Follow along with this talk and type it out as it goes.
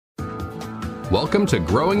Welcome to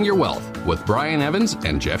Growing Your Wealth with Brian Evans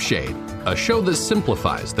and Jeff Shade, a show that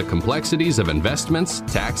simplifies the complexities of investments,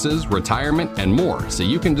 taxes, retirement, and more so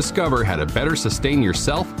you can discover how to better sustain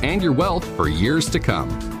yourself and your wealth for years to come.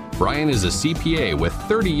 Brian is a CPA with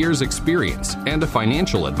 30 years experience and a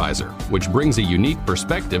financial advisor, which brings a unique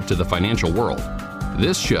perspective to the financial world.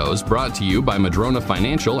 This show is brought to you by Madrona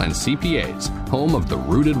Financial and CPAs, home of the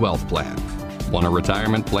Rooted Wealth Plan. Want a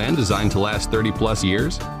retirement plan designed to last 30 plus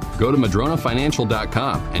years? Go to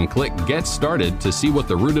madronafinancial.com and click Get Started to see what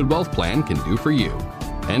the Rooted Wealth Plan can do for you.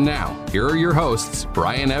 And now, here are your hosts,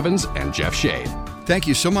 Brian Evans and Jeff Shade. Thank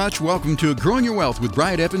you so much. Welcome to Growing Your Wealth with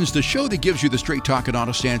Brian Evans, the show that gives you the straight talk and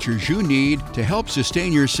honest answers you need to help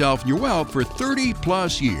sustain yourself and your wealth for 30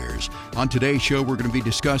 plus years. On today's show, we're going to be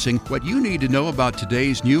discussing what you need to know about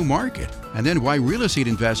today's new market, and then why real estate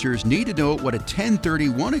investors need to know what a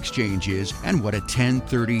 1031 exchange is and what a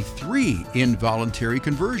 1033 involuntary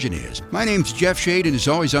conversion is. My name's Jeff Shade, and as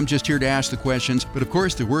always, I'm just here to ask the questions. But of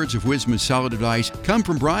course, the words of wisdom and solid advice come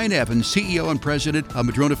from Brian Evans, CEO and President of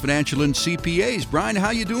Madrona Financial and CPAs. Brian, how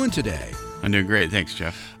you doing today? I'm doing great. Thanks,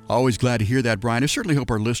 Jeff. Always glad to hear that, Brian. I certainly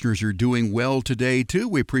hope our listeners are doing well today, too.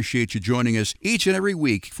 We appreciate you joining us each and every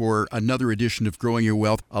week for another edition of Growing Your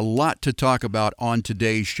Wealth. A lot to talk about on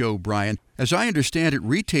today's show, Brian. As I understand it,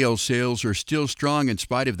 retail sales are still strong in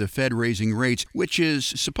spite of the Fed raising rates, which is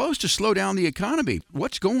supposed to slow down the economy.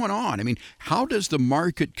 What's going on? I mean, how does the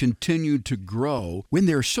market continue to grow when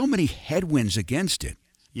there are so many headwinds against it?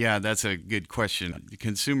 Yeah, that's a good question.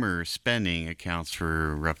 Consumer spending accounts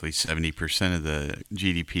for roughly 70% of the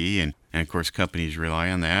GDP, and of course companies rely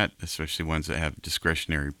on that, especially ones that have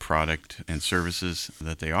discretionary product and services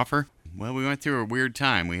that they offer. Well, we went through a weird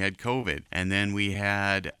time. We had COVID, and then we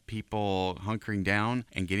had people hunkering down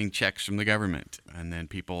and getting checks from the government. And then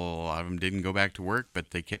a lot of them didn't go back to work,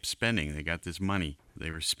 but they kept spending. They got this money.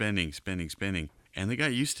 They were spending. And they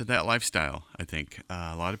got used to that lifestyle, I think,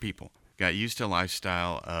 a lot of people. Got used to a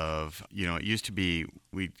lifestyle of, it used to be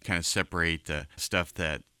we kind of separate the stuff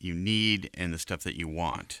that you need and the stuff that you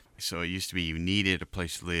want. So it used to be you needed a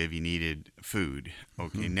place to live, you needed food.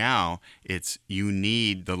 Okay, Now it's you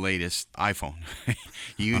need the latest iPhone.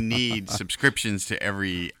 You need subscriptions to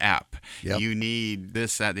every app. Yep. You need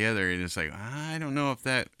this, that, the other. And it's like, I don't know if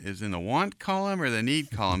that is in the want column or the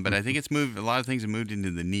need column, but I think it's moved. A lot of things have moved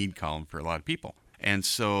into the need column for a lot of people. And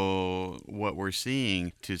so what we're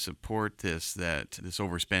seeing to support this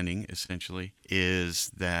overspending essentially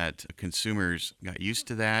is that consumers got used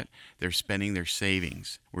to that. They're spending their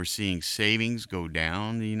savings. We're seeing savings go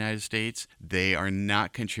down in the United States. They are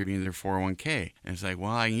not contributing to their 401k. And it's like,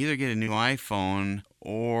 well, I can either get a new iPhone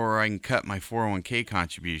or I can cut my 401k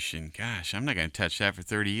contribution. Gosh, I'm not going to touch that for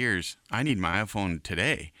 30 years. I need my iPhone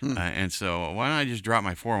today. And so why don't I just drop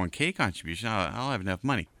my 401k contribution? I'll have enough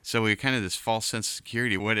money. So we're kind of this false sense of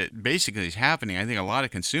security. What it basically is happening, I think a lot of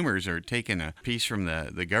consumers are taking a piece from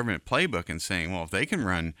the government playbook and saying, well, if they can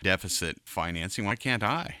run deficit financing, why can't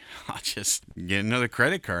I? I'll just get another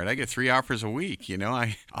credit card. I get 3 offers a week.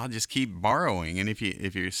 I'll just keep borrowing. And if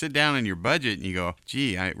you sit down on your budget and you go,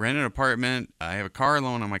 gee, I rent an apartment, I have a car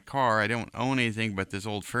loan on my car, I don't own anything but this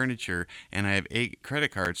old furniture, and I have 8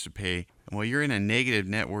 credit cards to pay. Well, you're in a negative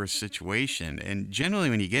net worth situation. And generally,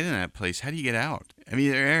 when you get in that place, how do you get out? I mean,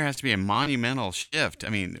 there has to be a monumental shift. I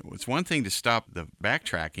mean, it's one thing to stop the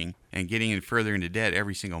backtracking and getting in further into debt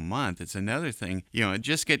every single month. It's another thing,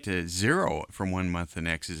 just get to zero from one month to the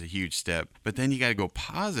next is a huge step. But then you got to go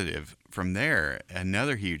positive from there,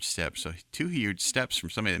 another huge step. So 2 huge steps from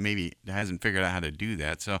somebody that maybe hasn't figured out how to do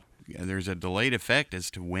that. So there's a delayed effect as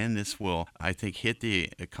to when this will, I think, hit the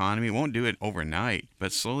economy. It won't do it overnight,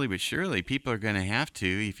 but slowly but surely, people are going to have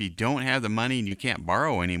to. If you don't have the money and you can't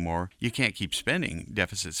borrow anymore, you can't keep spending,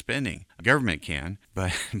 deficit spending. Government can,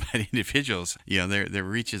 but individuals, there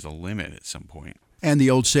reaches a limit at some point. And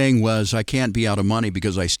the old saying was, I can't be out of money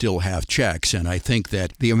because I still have checks. And I think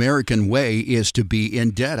that the American way is to be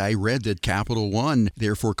in debt. I read that Capital One,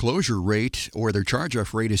 their foreclosure rate or their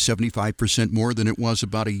charge-off rate is 75% more than it was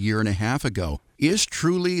about a year and a half ago. Is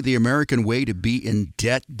truly the American way to be in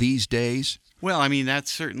debt these days? Well, I mean,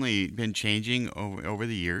 that's certainly been changing over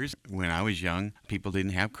the years. When I was young, people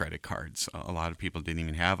didn't have credit cards. A lot of people didn't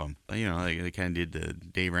even have them. They kind of did the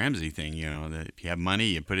Dave Ramsey thing, that if you have money,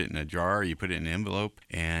 you put it in a jar, you put it in an envelope,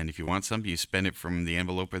 and if you want something, you spend it from the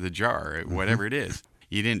envelope or the jar, whatever it is.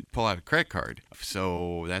 You didn't pull out a credit card.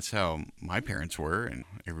 So that's how my parents were, and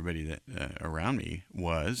everybody that around me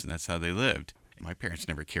was, and that's how they lived. My parents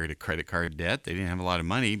never carried a credit card debt. They didn't have a lot of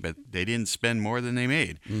money, but they didn't spend more than they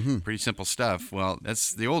made. Pretty simple stuff. Well,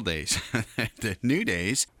 that's the old days. The new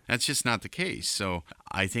days, that's just not the case. So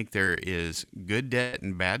I think there is good debt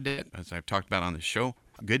and bad debt, as I've talked about on the show.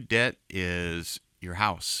 Good debt is your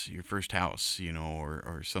house, your first house,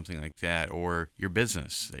 or something like that, or your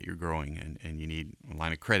business that you're growing and you need a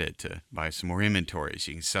line of credit to buy some more inventory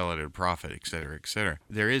so you can sell it at a profit, et cetera, et cetera.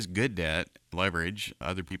 There is good debt, leverage,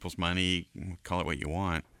 other people's money, call it what you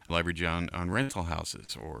want. Leverage on rental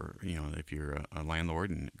houses, or if you're a landlord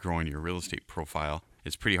and growing your real estate profile,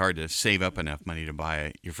 it's pretty hard to save up enough money to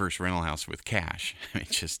buy your first rental house with cash.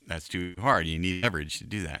 That's too hard. You need leverage to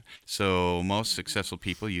do that. So most successful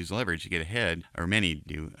people use leverage to get ahead, or many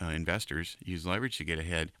do. Investors use leverage to get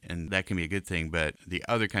ahead, and that can be a good thing. But the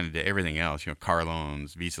other kind of everything else, car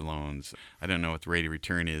loans, Visa loans, I don't know what the rate of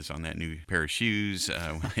return is on that new pair of shoes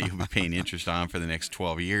you'll be paying interest on for the next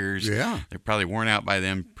 12 years. Yeah. They're probably worn out by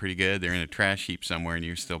them pretty good. They're in a trash heap somewhere, and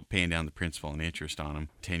you're still paying down the principal and interest on them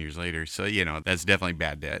 10 years later. So, that's definitely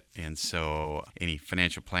bad debt. And so any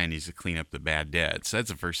financial plan needs to clean up the bad debt. So that's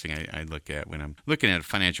the first thing I look at when I'm looking at a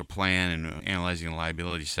financial plan and analyzing the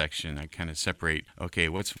liability section. I kind of separate, okay,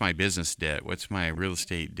 what's my business debt? What's my real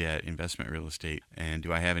estate debt, investment real estate? And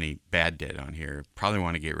do I have any bad debt on here? Probably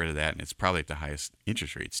want to get rid of that. And it's probably at the highest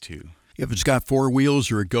interest rates too. If it's got four wheels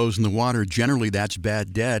or it goes in the water, generally that's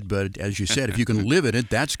bad debt. But as you said, if you can live in it,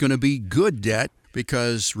 that's going to be good debt.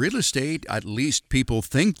 Because real estate, at least people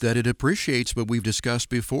think that it appreciates, but we've discussed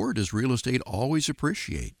before, does real estate always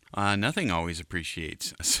appreciate? Nothing always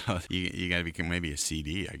appreciates, so you got to become maybe a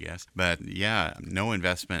CD, I guess. But yeah, no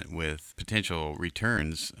investment with potential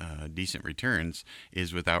returns, decent returns,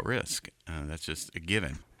 is without risk. That's just a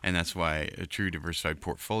given. And that's why a true diversified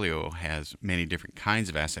portfolio has many different kinds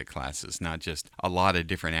of asset classes, not just a lot of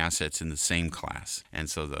different assets in the same class. And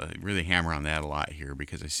so really hammer on that a lot here,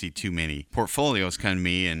 because I see too many portfolios come to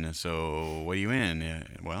me, and so what are you in?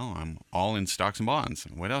 Well, I'm all in stocks and bonds.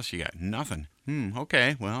 What else you got? Nothing.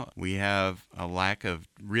 Okay, well, we have a lack of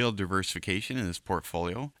real diversification in this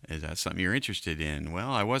portfolio. Is that something you're interested in?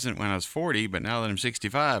 Well, I wasn't when I was 40, but now that I'm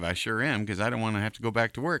 65, I sure am, because I don't want to have to go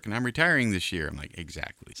back to work, and I'm retiring this year. I'm like,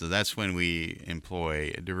 exactly. So that's when we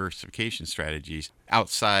employ diversification strategies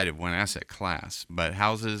outside of one asset class. But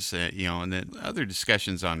houses, and then other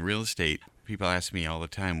discussions on real estate. People ask me all the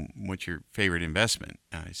time, what's your favorite investment?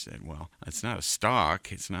 I said, well, it's not a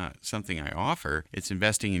stock. It's not something I offer. It's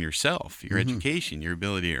investing in yourself, your education, your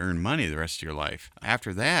ability to earn money the rest of your life.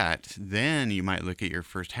 After that, then you might look at your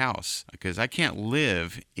first house, because I can't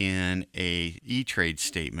live in a E-Trade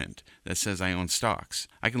statement that says I own stocks.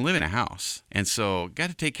 I can live in a house. And so got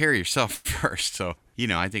to take care of yourself first. So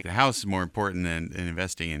I think the house is more important than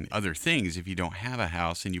investing in other things if you don't have a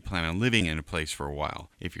house and you plan on living in a place for a while.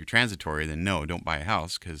 If you're transitory, then no, don't buy a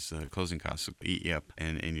house, because closing costs will eat you up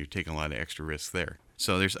and you're taking a lot of extra risks there.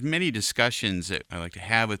 So there's many discussions that I like to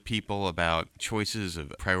have with people about choices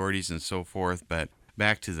of priorities and so forth, but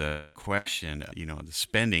back to the question, the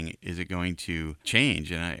spending, is it going to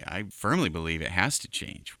change? And I firmly believe it has to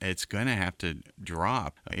change. It's going to have to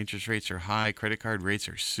drop. Interest rates are high. Credit card rates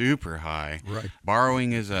are super high. Right.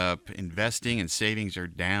 Borrowing is up. Investing and savings are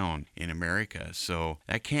down in America. So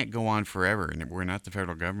that can't go on forever. And we're not the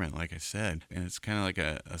federal government, like I said. And it's kind of like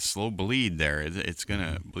a slow bleed there. It's going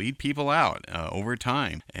to bleed people out over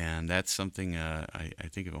time. And that's something I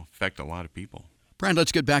think it will affect a lot of people. Brian,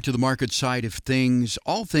 let's get back to the market side of things.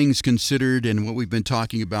 All things considered and what we've been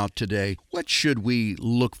talking about today, what should we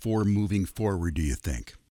look for moving forward, do you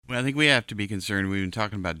think? Well, I think we have to be concerned. We've been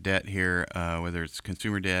talking about debt here, whether it's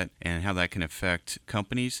consumer debt and how that can affect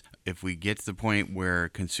companies. If we get to the point where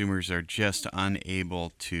consumers are just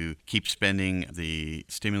unable to keep spending the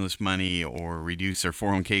stimulus money or reduce their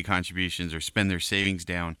 401k contributions or spend their savings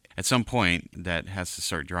down, at some point that has to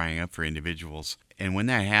start drying up for individuals. And when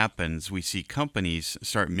that happens, we see companies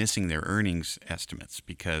start missing their earnings estimates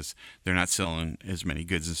because they're not selling as many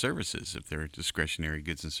goods and services if they're discretionary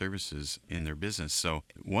goods and services in their business. So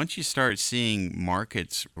once you start seeing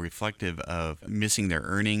markets reflective of missing their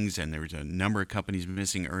earnings, and there's a number of companies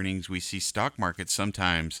missing earnings, we see stock markets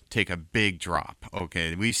sometimes take a big drop.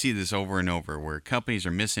 Okay, we see this over and over where companies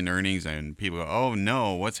are missing earnings and people go, oh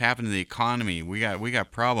no, what's happened to the economy? We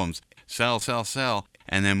got problems. Sell, sell, sell.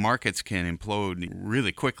 And then markets can implode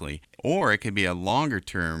really quickly. Or it could be a longer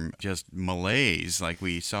term just malaise like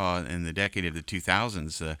we saw in the decade of the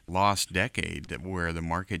 2000s, the lost decade, where the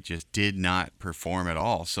market just did not perform at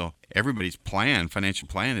all. So everybody's financial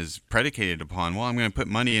plan is predicated upon, well, I'm going to put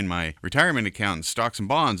money in my retirement account in stocks and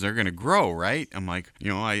bonds. They're going to grow, right? I'm like,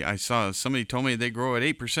 I saw somebody told me they grow at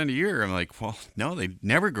 8% a year. I'm like, well, no, they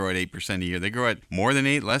never grow at 8% a year. They grow at more than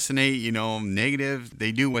 8, less than 8, negative.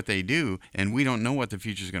 They do what they do, and we don't know what the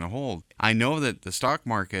future is going to hold. I know that the stock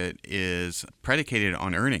market is predicated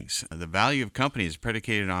on earnings. The value of companies is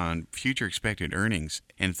predicated on future expected earnings.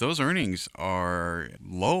 And if those earnings are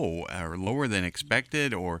low or lower than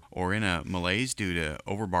expected or in a malaise due to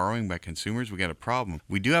overborrowing by consumers, we got a problem.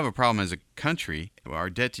 We do have a problem as a country. Our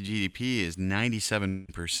debt to GDP is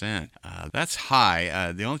 97%. That's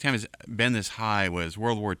high. The only time it's been this high was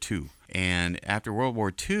World War II. And after World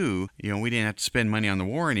War II, we didn't have to spend money on the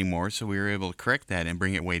war anymore, so we were able to correct that and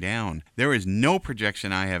bring it way down. There is no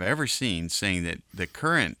projection I have ever seen saying that the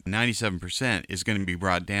current 97% is going to be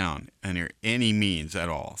brought down under any means at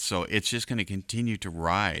all. So it's just going to continue to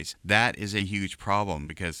rise. That is a huge problem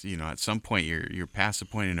because, at some point you're past the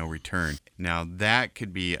point of no return. Now that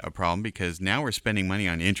could be a problem because now we're spending money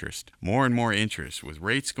on interest, more and more interest. With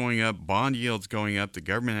rates going up, bond yields going up, the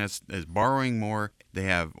government is borrowing more. They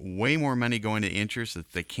have way more money going to interest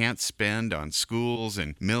that they can't spend on schools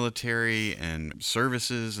and military and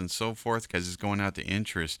services and so forth because it's going out to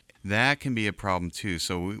interest. That can be a problem too.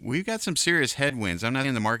 So we've got some serious headwinds. I'm not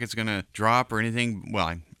saying the market's going to drop or anything.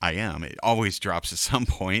 Well, I am. It always drops at some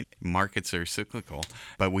point. Markets are cyclical.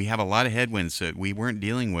 But we have a lot of headwinds that we weren't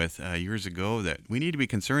dealing with years ago that we need to be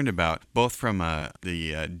concerned about, both from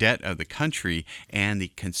the debt of the country and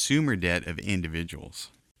the consumer debt of individuals.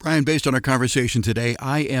 Brian, based on our conversation today,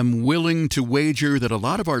 I am willing to wager that a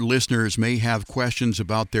lot of our listeners may have questions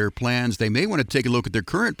about their plans. They may want to take a look at their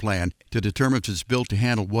current plan to determine if it's built to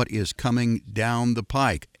handle what is coming down the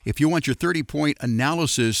pike. If you want your 30-point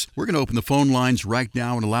analysis, we're going to open the phone lines right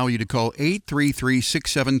now and allow you to call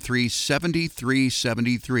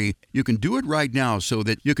 833-673-7373. You can do it right now so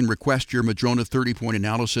that you can request your Madrona 30-point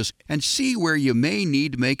analysis and see where you may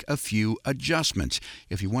need to make a few adjustments.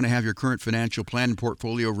 If you want to have your current financial plan and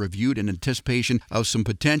portfolio reviewed in anticipation of some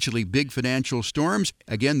potentially big financial storms,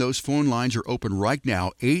 again, those phone lines are open right now,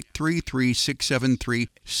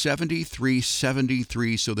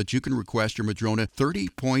 833-673-7373, so that you can request your Madrona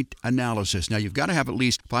 30-point analysis. Now, you've got to have at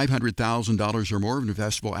least $500,000 or more of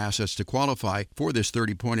investable assets to qualify for this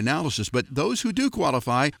 30-point analysis, but those who do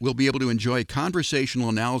qualify will be able to enjoy conversational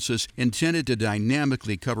analysis intended to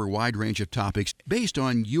dynamically cover a wide range of topics based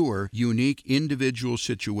on your unique individual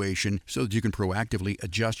situation so that you can proactively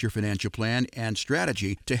adjust your financial plan and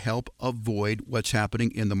strategy to help avoid what's happening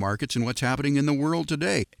in the markets and what's happening in the world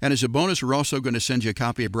today. And as a bonus, we're also going to send you a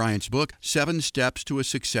copy of Brian's book, 7 Steps to a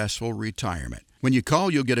Successful Retirement. When you call,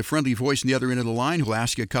 you'll get a friendly voice on the other end of the line who'll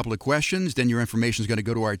ask you a couple of questions. Then your information is going to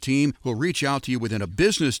go to our team who'll reach out to you within a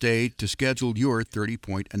business day to schedule your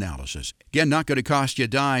 30-point analysis. Again, not going to cost you a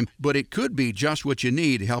dime, but it could be just what you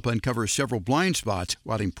need to help uncover several blind spots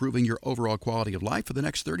while improving your overall quality of life for the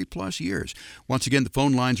next 30-plus years. Once again, the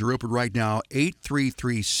phone lines are open right now,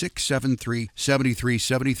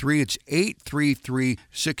 833-673-7373. It's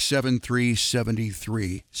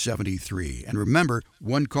 833-673-7373. And remember,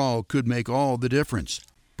 one call could make all the difference.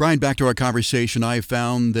 Brian, back to our conversation, I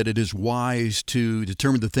found that it is wise to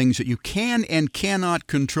determine the things that you can and cannot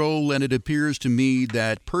control, and it appears to me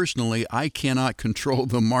that personally I cannot control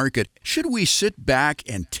the market. Should we sit back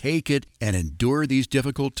and take it and endure these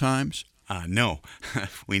difficult times? No.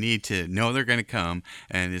 We need to know they're going to come.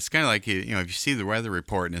 And it's kind of like, if you see the weather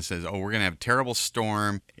report and it says, we're going to have a terrible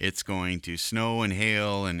storm, it's going to snow and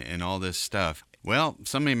hail and all this stuff. Well,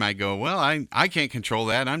 somebody might go, well, I can't control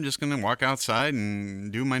that. I'm just going to walk outside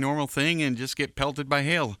and do my normal thing and just get pelted by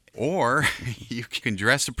hail. Or you can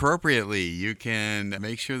dress appropriately. You can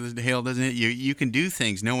make sure that the hail doesn't hit you. You can do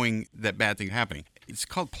things knowing that bad things are happening. It's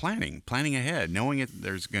called planning ahead, knowing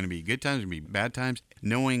there's going to be good times, there's going to be bad times,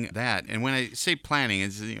 knowing that. And when I say planning,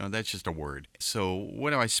 that's just a word. So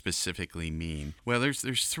what do I specifically mean? Well, there's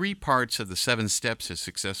 3 parts of the 7 steps to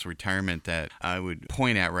successful retirement that I would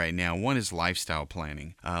point at right now. One is lifestyle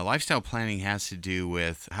planning. Lifestyle planning has to do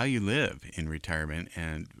with how you live in retirement,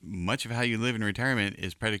 and much of how you live in retirement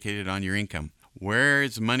is predicated on your income. Where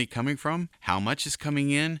is the money coming from? How much is coming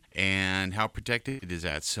in? And how protected is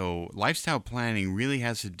that? So lifestyle planning really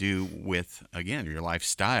has to do with, again, your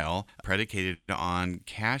lifestyle predicated on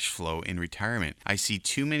cash flow in retirement. I see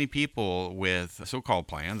too many people with so-called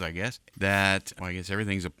plans, I guess, that, I guess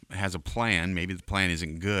everything has a plan. Maybe the plan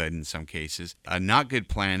isn't good in some cases. A not good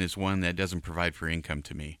plan is one that doesn't provide for income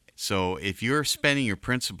to me. So if you're spending your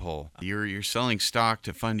principal, you're selling stock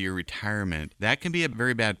to fund your retirement, that can be a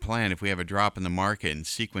very bad plan if we have a drop in the market and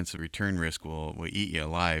sequence of return risk will eat you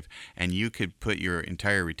alive, and you could put your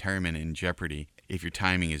entire retirement in jeopardy if your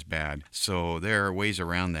timing is bad. So there are ways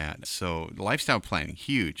around that. So lifestyle planning,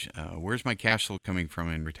 huge. Where's my cash flow coming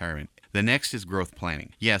from in retirement? The next is growth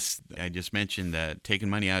planning. Yes, I just mentioned that taking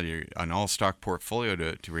money out of an all-stock portfolio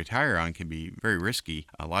to retire on can be very risky.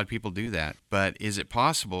 A lot of people do that. But is it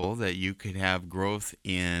possible that you could have growth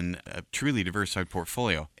in a truly diversified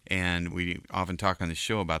portfolio? And we often talk on the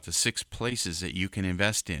show about the 6 places that you can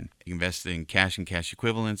invest in. You can invest in cash and cash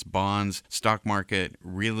equivalents, bonds, stock market,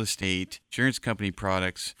 real estate, insurance company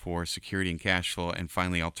products for security and cash flow, and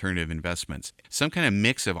finally alternative investments. Some kind of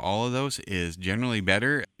mix of all of those is generally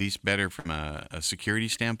better, at least better from a security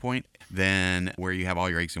standpoint, than where you have all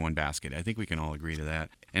your eggs in one basket. I think we can all agree to that.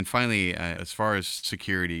 And finally, as far as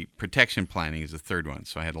security, protection planning is the third one.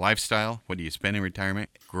 So I had lifestyle, what do you spend in retirement,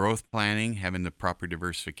 growth planning, having the proper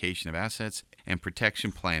diversification of assets, and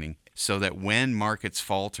protection planning, so that when markets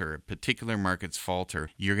falter, particular markets falter,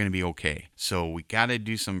 you're going to be okay. So we got to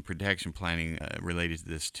do some protection planning related to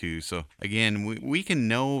this too. So again, we can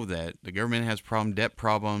know that the government has debt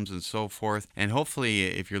problems and so forth. And hopefully,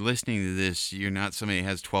 if you're listening to this, you're not somebody that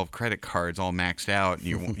has 12 credit cards all maxed out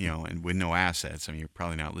and and with no assets. I mean, you're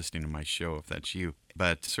probably not listening to my show if that's you.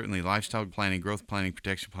 But certainly lifestyle planning, growth planning,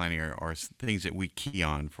 protection planning are things that we key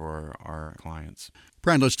on for our clients.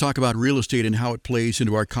 Brian, let's talk about real estate and how it plays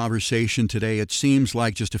into our conversation today. It seems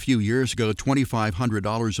like just a few years ago,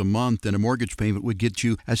 $2,500 a month and a mortgage payment would get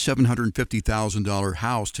you a $750,000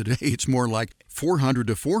 house. Today, it's more like $400,000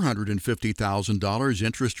 to $450,000.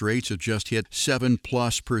 Interest rates have just hit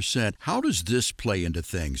 7+%. How does this play into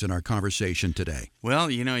things in our conversation today? Well,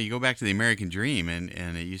 you go back to the American dream, and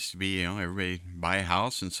it used to be, everybody buy a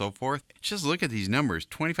house and so forth. Just look at these numbers,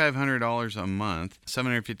 $2,500 a month,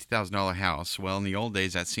 $750,000 house. Well, in the old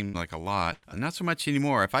days, that seemed like a lot. Not so much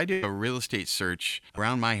anymore. If I do a real estate search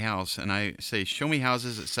around my house and I say, show me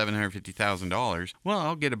houses at $750,000, well,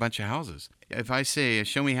 I'll get a bunch of houses. If I say,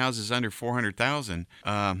 show me houses under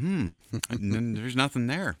 $400,000, there's nothing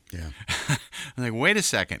there. Yeah. I'm like, wait a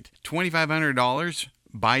second, $2,500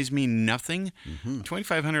 buys me nothing?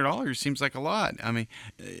 $2,500 seems like a lot. I mean,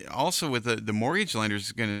 also with the mortgage lender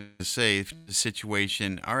is going to say the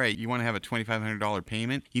situation, all right, you want to have a $2,500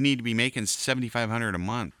 payment? You need to be making $7,500 a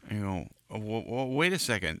month. Well, wait a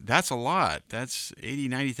second. That's a lot. That's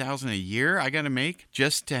 $80,000-$90,000 a year I got to make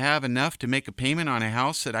just to have enough to make a payment on a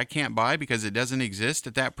house that I can't buy because it doesn't exist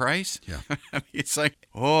at that price? Yeah. I mean, it's like,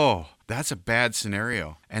 oh, that's a bad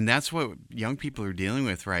scenario. And that's what young people are dealing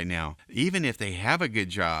with right now. Even if they have a good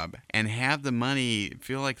job and have the money,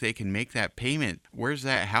 feel like they can make that payment, where's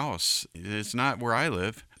that house? It's not where I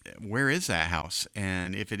live. Where is that house?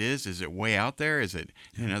 And if it is it way out there? Is it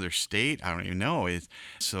in another state? I don't even know.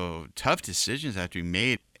 So tough decisions have to be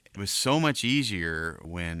made. It was so much easier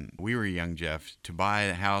when we were young, Jeff, to buy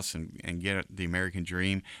a house and get the American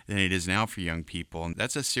dream than it is now for young people. And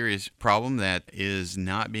that's a serious problem that is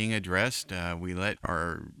not being addressed. We let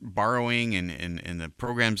our borrowing and the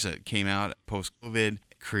programs that came out post-COVID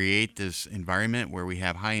create this environment where we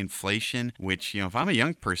have high inflation, which, if I'm a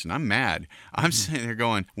young person, I'm mad. I'm sitting there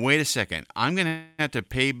going, wait a second, I'm going to have to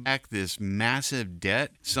pay back this massive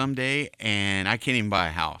debt someday, and I can't even buy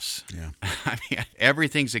a house. Yeah. I mean,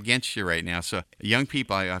 everything's against you right now. So young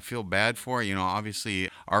people, I feel bad for. Obviously,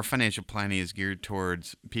 our financial planning is geared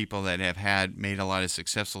towards people that have made a lot of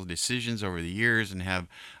successful decisions over the years and have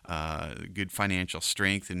good financial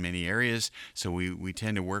strength in many areas. So we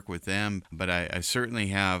tend to work with them. But I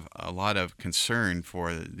certainly have a lot of concern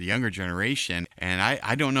for the younger generation. And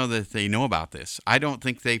I don't know that they know about this. I don't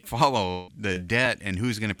think they follow the debt and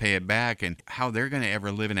who's going to pay it back and how they're going to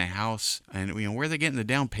ever live in a house. And where are they getting the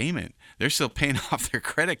down payment? They're still paying off their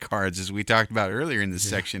credit cards, as we talked about earlier in this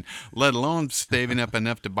section, let alone saving up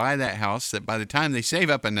enough to buy that house, that by the time they save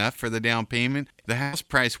up enough for the down payment, the house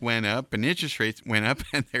price went up and interest rates went up,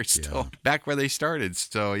 and they're still back where they started.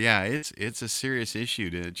 So, yeah, it's a serious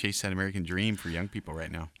issue to chase that American dream for young people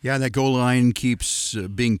right now. Yeah, that goal line keeps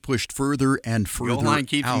being pushed further and further out. Goal line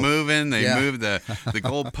keeps moving. They move the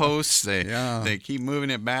goal posts. They keep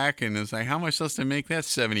moving it back, and it's like, how am I supposed to make that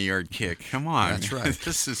 70-yard kick? Come on. That's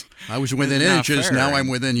right. I was This within is not inches, fair. now I'm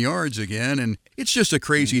within yards again, and it's just a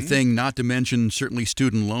crazy thing, not to mention certainly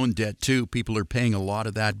student loan debt, too. People are paying a lot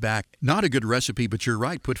of that back. Not a good recipe, but you're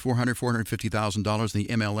right. Put $450,000 in the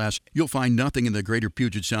MLS. You'll find nothing in the greater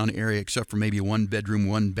Puget Sound area except for maybe a one-bedroom,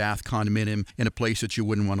 one-bath condominium in a place that you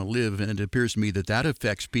wouldn't want to live, and it appears to me that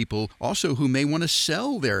affects people also who may want to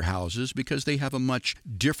sell their houses because they have a much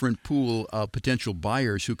different pool of potential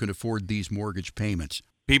buyers who can afford these mortgage payments.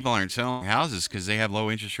 People aren't selling houses because they have low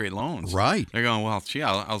interest rate loans. Right. They're going, well, gee,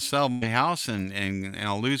 I'll sell my house and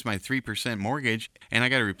I'll lose my 3% mortgage, and I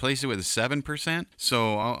got to replace it with a 7%.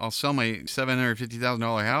 So I'll sell my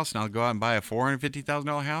 $750,000 house and I'll go out and buy a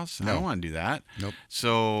 $450,000 house. No. I don't want to do that. Nope.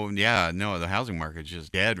 So the housing market's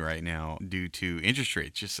just dead right now due to interest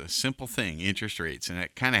rates. Just a simple thing, interest rates, and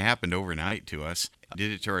it kind of happened overnight to us.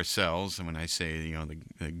 Did it to ourselves, and when I say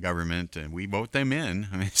the government, and we vote them in,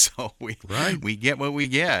 I mean, so we get what we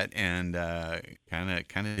get, and kind of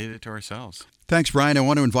did it to ourselves. Thanks, Brian. I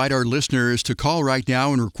want to invite our listeners to call right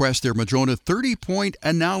now and request their Madrona 30-point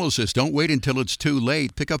analysis. Don't wait until it's too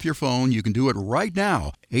late. Pick up your phone. You can do it right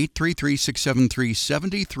now,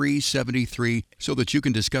 833-673-7373, so that you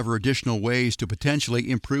can discover additional ways to potentially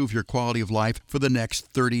improve your quality of life for the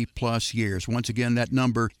next 30-plus years. Once again, that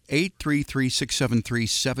number,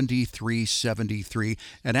 833-673-7373,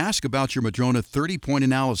 and ask about your Madrona 30-point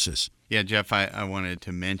analysis. Yeah, Jeff, I wanted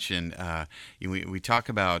to mention, we talk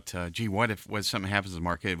about, what something happens in the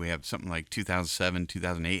market? We have something like 2007,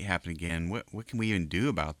 2008 happen again. What can we even do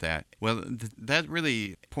about that? Well, that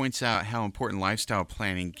really points out how important lifestyle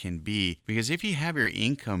planning can be, because if you have your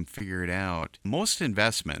income figured out, most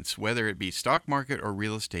investments, whether it be stock market or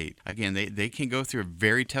real estate, again, they can go through a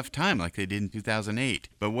very tough time like they did in 2008.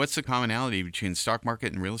 But what's the commonality between the stock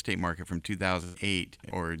market and real estate market from 2008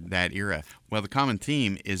 or that era? Well, the common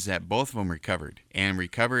theme is that both of them recovered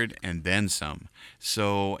and then some.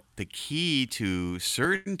 So the key to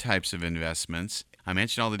certain types of investments, I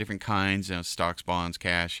mentioned all the different kinds, stocks, bonds,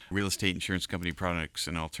 cash, real estate, insurance company products,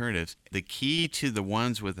 and alternatives. The key to the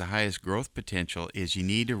ones with the highest growth potential is you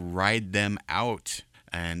need to ride them out.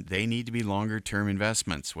 And they need to be longer-term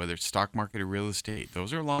investments, whether it's stock market or real estate.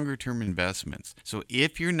 Those are longer-term investments. So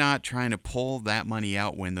if you're not trying to pull that money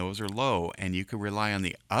out when those are low, and you can rely on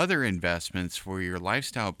the other investments for your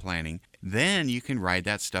lifestyle planning, then you can ride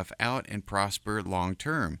that stuff out and prosper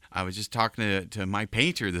long-term. I was just talking to my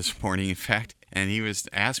painter this morning, in fact, and he was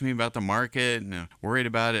asking me about the market and worried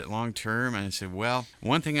about it long term. And I said, well,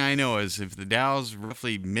 one thing I know is if the Dow's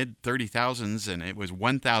roughly mid 30,000s and it was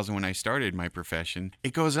 1,000 when I started my profession,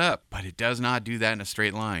 it goes up, but it does not do that in a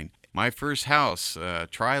straight line. My first house,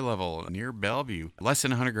 tri-level near Bellevue, less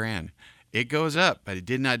than $100,000. It goes up, but it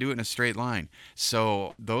did not do it in a straight line.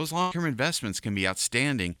 So those long-term investments can be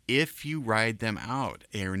outstanding if you ride them out.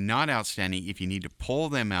 They are not outstanding if you need to pull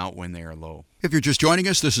them out when they are low. If you're just joining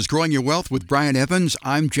us, this is Growing Your Wealth with Brian Evans.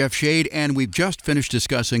 I'm Jeff Shade, and we've just finished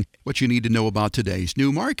discussing what you need to know about today's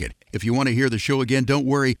new market. If you want to hear the show again, don't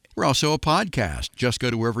worry. We're also a podcast. Just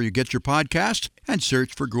go to wherever you get your podcasts and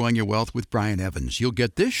search for Growing Your Wealth with Brian Evans. You'll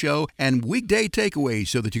get this show and weekday takeaways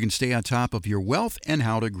so that you can stay on top of your wealth and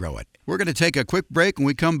how to grow it. We're going to take a quick break. When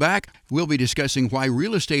we come back, we'll be discussing why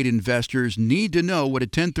real estate investors need to know what a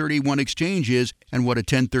 1031 exchange is and what a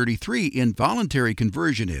 1033 involuntary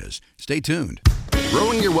conversion is. Stay tuned.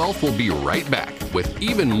 Growing Your Wealth will be right back with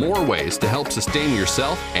even more ways to help sustain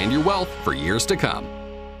yourself and your wealth for years to come.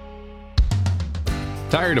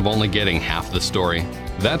 Tired of only getting half the story?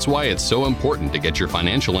 That's why it's so important to get your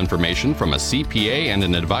financial information from a CPA and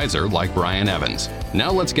an advisor like Brian Evans.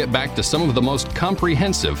 Now let's get back to some of the most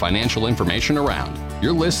comprehensive financial information around.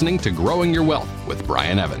 You're listening to Growing Your Wealth with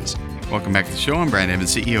Brian Evans. Welcome back to the show. I'm Brian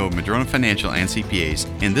Evans, CEO of Madrona Financial and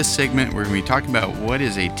CPAs. In this segment, we're going to be talking about what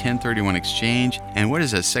is a 1031 exchange and what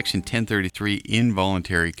is a Section 1033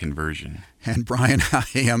 involuntary conversion. And Brian, I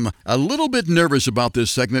am a little bit nervous about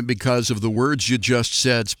this segment because of the words you just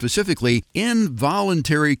said, specifically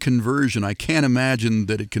involuntary conversion. I can't imagine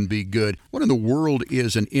that it can be good. What in the world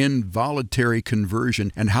is an involuntary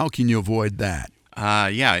conversion, and how can you avoid that?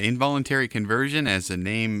 Involuntary conversion, as the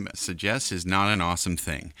name suggests, is not an awesome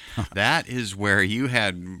thing. That is where you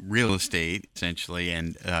had real estate, essentially,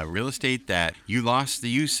 and real estate that you lost the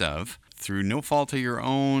use of through no fault of your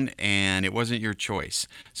own, and it wasn't your choice.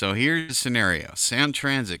 So here's the scenario. Sound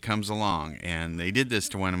Transit comes along, and they did this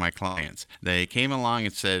to one of my clients. They came along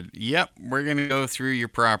and said, yep, we're going to go through your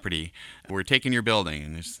property. We're taking your building.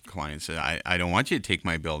 And this client said, I don't want you to take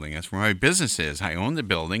my building. That's where my business is. I own the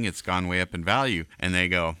building. It's gone way up in value. And they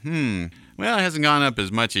go, well, it hasn't gone up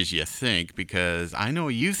as much as you think, because I know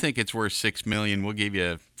you think it's worth $6 million. We'll give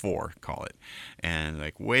you 4, call it. And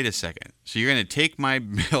like, wait a second. So you're going to take my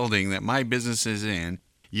building that my business is in,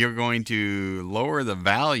 you're going to lower the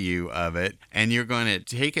value of it, and you're going to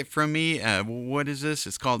take it from me. What is this?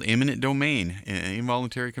 It's called eminent domain,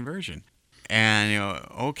 involuntary conversion. And,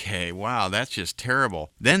 okay, wow, that's just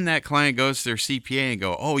terrible. Then that client goes to their CPA and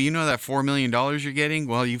go, oh, you know that $4 million you're getting?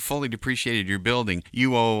 Well, you fully depreciated your building.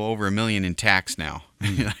 You owe over $1 million in tax now.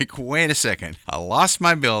 You're like, wait a second. I lost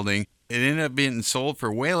my building. It ended up being sold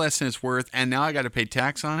for way less than it's worth, and now I got to pay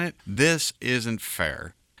tax on it. This isn't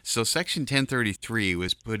fair. So Section 1033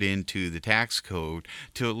 was put into the tax code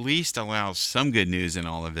to at least allow some good news in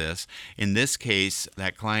all of this. In this case,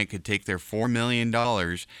 that client could take their $4 million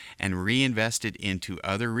and reinvest it into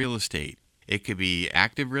other real estate. It could be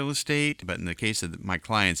active real estate, but in the case of my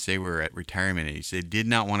clients, they were at retirement age. They did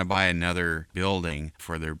not want to buy another building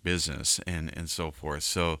for their business and so forth.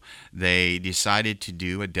 So they decided to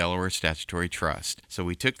do a Delaware statutory trust. So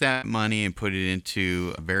we took that money and put it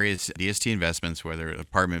into various DST investments, whether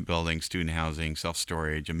apartment buildings, student housing,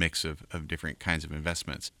 self-storage, a mix of different kinds of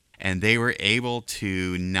investments. And they were able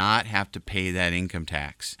to not have to pay that income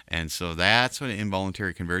tax. And so that's what an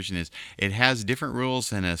involuntary conversion is. It has different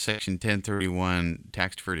rules than a Section 1031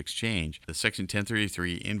 tax-deferred exchange. The Section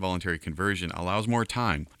 1033 involuntary conversion allows more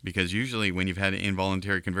time because usually when you've had an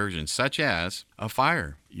involuntary conversion, such as a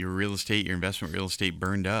fire, your real estate, your investment real estate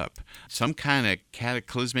burned up, some kind of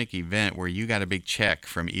cataclysmic event where you got a big check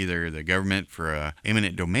from either the government for a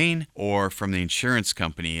eminent domain or from the insurance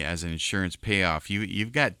company as an insurance payoff,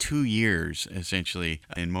 you've got 2 years, essentially,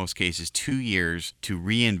 in most cases, 2 years to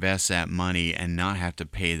reinvest that money and not have to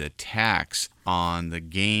pay the tax on the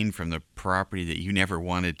gain from the property that you never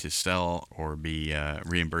wanted to sell or be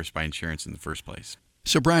reimbursed by insurance in the first place.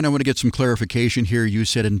 So, Brian, I want to get some clarification here. You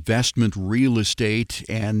said investment real estate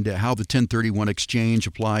and how the 1031 exchange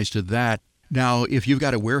applies to that. Now, if you've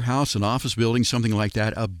got a warehouse, an office building, something like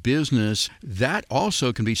that, a business, that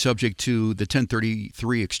also can be subject to the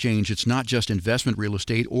 1033 exchange. It's not just investment real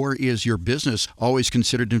estate, or is your business always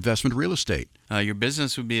considered investment real estate? Your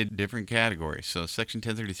business would be a different category. So Section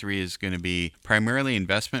 1033 is going to be primarily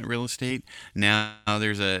investment real estate. Now,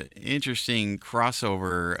 there's an interesting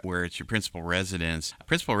crossover where it's your principal residence.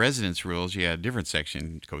 Principal residence rules, you have a different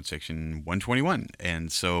section, Code Section 121. And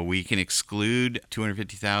so we can exclude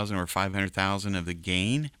 $250,000 or $500,000 of the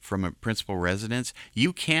gain from a principal residence.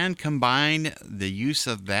 You can combine the use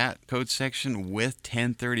of that code section with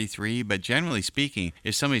 1033, but generally speaking,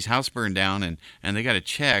 if somebody's house burned down and they got a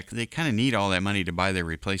check, they kind of need all that money to buy their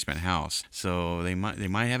replacement house. So they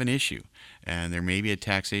might have an issue, and there may be a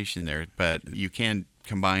taxation there, but you can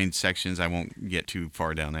combine sections. I won't get too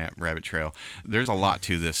far down that rabbit trail. There's a lot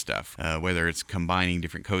to this stuff, whether it's combining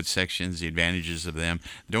different code sections, the advantages of them.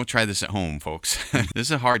 Don't try this at home, folks.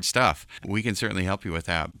 This is hard stuff. We can certainly help you with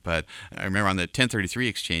that. But I remember on the 1033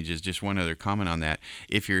 exchanges, just one other comment on that.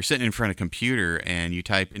 If you're sitting in front of a computer and you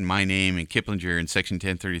type in my name and Kiplinger in Section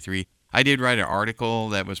 1033, I did write an article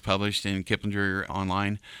that was published in Kiplinger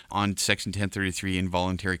Online on Section 1033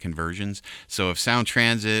 involuntary conversions. So if Sound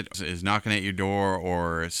Transit is knocking at your door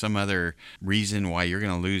or some other reason why you're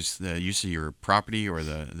going to lose the use of your property or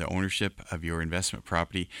the ownership of your investment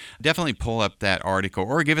property, definitely pull up that article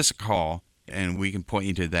or give us a call, and we can point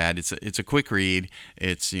you to that. It's a quick read.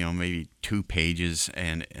 It's maybe 2 pages,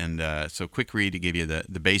 and so quick read to give you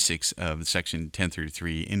the basics of the Section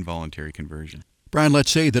 1033 involuntary conversion. Brian,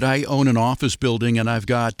 let's say that I own an office building and I've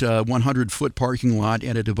got a 100-foot parking lot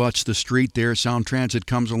and it abuts the street there. Sound Transit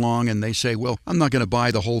comes along and they say, well, I'm not going to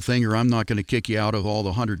buy the whole thing, or I'm not going to kick you out of all the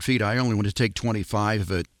 100 feet. I only want to take 25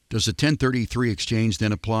 of it. Does the 1033 exchange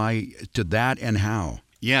then apply to that, and how?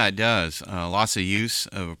 Yeah, it does. Loss of use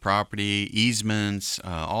of a property, easements,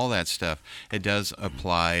 all that stuff. It does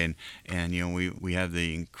apply, and we have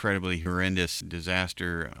the incredibly horrendous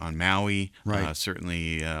disaster on Maui. Right.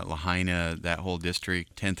 Certainly Lahaina, that whole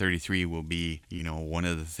district. 1033 will be one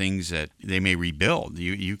of the things that they may rebuild.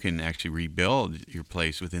 You can actually rebuild your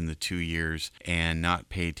place within the 2 years and not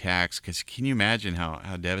pay tax. Because can you imagine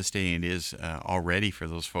how devastating it is already for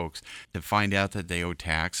those folks to find out that they owe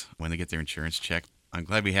tax when they get their insurance check? I'm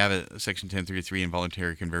glad we have a Section 1033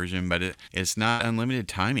 involuntary conversion, but it's not unlimited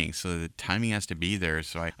timing, so the timing has to be there.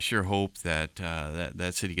 So I sure hope that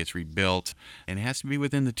that city gets rebuilt, and it has to be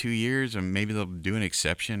within the 2 years, or maybe they'll do an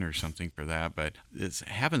exception or something for that. But it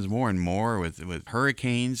happens more and more with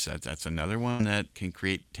hurricanes. That's another one that can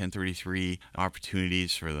create 1033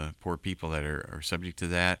 opportunities for the poor people that are subject to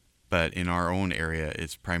that. But in our own area,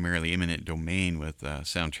 it's primarily eminent domain with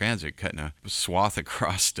Sound Transit cutting a swath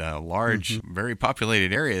across large, very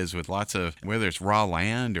populated areas with lots of, whether it's raw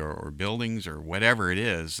land or buildings or whatever it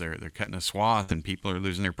is, they're cutting a swath and people are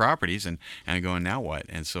losing their properties and going, now what?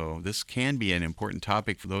 And so this can be an important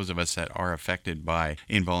topic for those of us that are affected by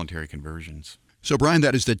involuntary conversions. So, Brian,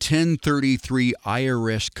 that is the 1033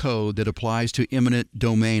 IRS code that applies to eminent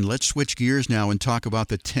domain. Let's switch gears now and talk about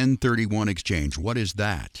the 1031 exchange. What is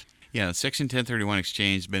that? Yeah, Section 1031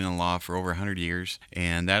 exchange has been in law for over 100 years,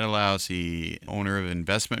 and that allows the owner of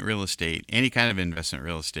investment real estate, any kind of investment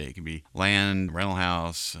real estate, it could be land, rental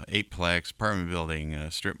house, eightplex, apartment building, a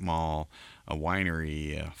strip mall, a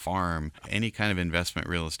winery, a farm, any kind of investment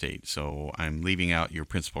real estate. So I'm leaving out your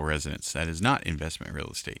principal residence. That is not investment real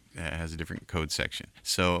estate. That has a different code section.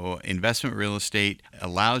 So investment real estate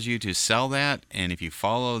allows you to sell that, and if you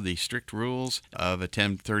follow the strict rules of a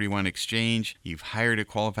 1031 exchange, you've hired a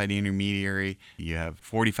qualified intermediary, you have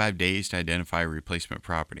 45 days to identify a replacement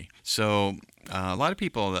property. So a lot of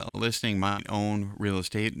people listening might own real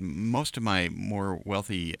estate. Most of my more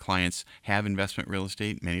wealthy clients have investment real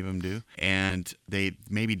estate. Many of them do. And they've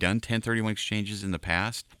maybe done 1031 exchanges in the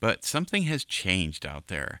past, but something has changed out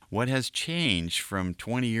there. What has changed from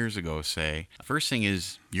 20 years ago, say, first thing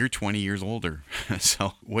is you're 20 years older.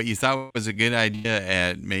 So what you thought was a good idea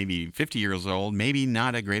at maybe 50 years old, maybe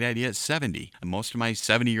not a great idea at 70. Most of my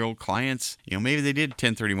 70-year-old clients, maybe they did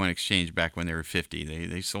 1031 exchange back when they were 50.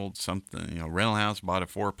 They sold something, rental house, bought a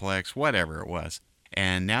fourplex, whatever it was.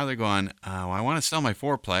 And now they're going, I want to sell my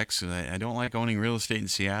fourplex. I don't like owning real estate in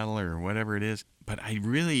Seattle or whatever it is. But I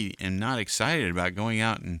really am not excited about going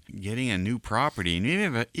out and getting a new property.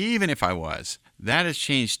 And even if I was, that has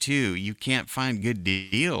changed too. You can't find good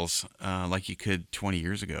deals like you could 20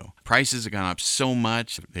 years ago. Prices have gone up so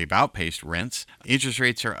much. They've outpaced rents. Interest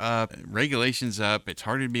rates are up. Regulations up. It's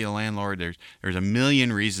harder to be a landlord. There's a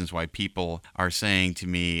million reasons why people are saying to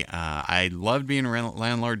me, I loved being a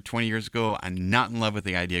landlord 20 years ago. I'm not in love with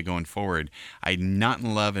the idea going forward. I'm not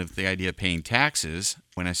in love with the idea of paying taxes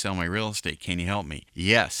when I sell my real estate. Can you help me?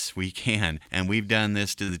 Yes, we can. And we've done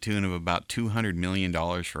this to the tune of about $200 million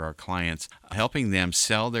for our clients, helping them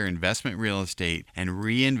sell their investment real estate and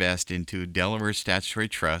reinvest into Delaware Statutory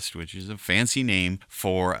Trust, which is a fancy name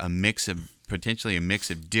for potentially a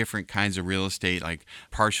mix of different kinds of real estate, like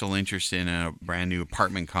partial interest in a brand new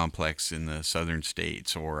apartment complex in the southern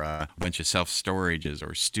states, or a bunch of self-storages,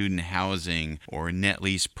 or student housing, or net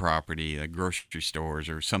lease property, like grocery stores,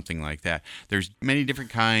 or something like that. There's many different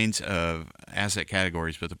kinds of asset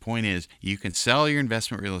categories, but the point is you can sell your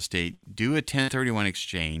investment real estate, do a 1031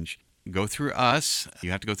 exchange, go through us. You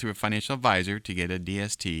have to go through a financial advisor to get a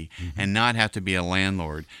DST, and not have to be a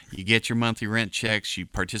landlord. You get your monthly rent checks. You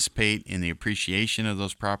participate in the appreciation of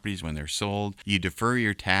those properties when they're sold. You defer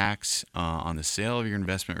your tax on the sale of your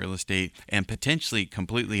investment real estate, and potentially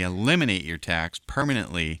completely eliminate your tax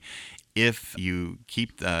permanently if you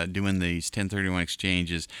keep doing these 1031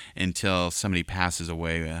 exchanges until somebody passes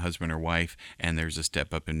away, a husband or wife, and there's a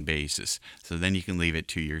step up in basis. So then you can leave it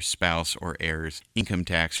to your spouse or heirs, income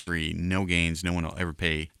tax free, no gains. No one will ever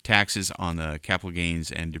pay taxes on the capital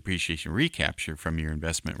gains and depreciation recapture from your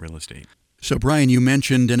investment real estate. So, Brian, you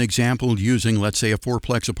mentioned an example using, let's say, a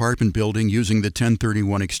fourplex apartment building using the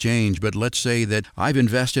 1031 exchange. But let's say that I've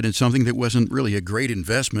invested in something that wasn't really a great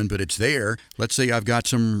investment, but it's there. Let's say I've got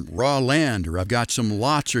some raw land, or I've got some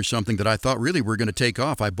lots or something that I thought really were going to take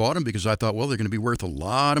off. I bought them because I thought, well, they're going to be worth a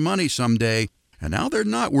lot of money someday. And now they're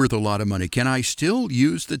not worth a lot of money. Can I still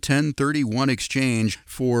use the 1031 exchange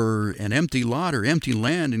for an empty lot or empty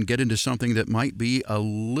land and get into something that might be a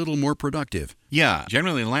little more productive? Yeah,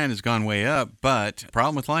 generally land has gone way up, but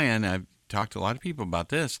problem with land, I've talked to a lot of people about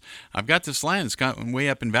this. I've got this land, it's gotten way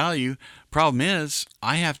up in value. Problem is,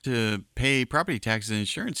 I have to pay property taxes and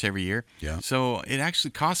insurance every year. Yeah. So it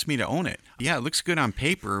actually costs me to own it. Yeah, it looks good on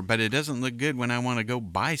paper, but it doesn't look good when I want to go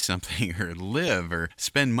buy something or live or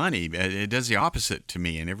spend money. It does the opposite to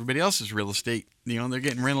me. And everybody else's real estate, they're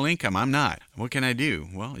getting rental income. I'm not. What can I do?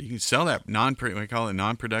 Well, you can sell that we call it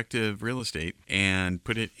non-productive real estate, and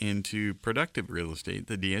put it into productive real estate,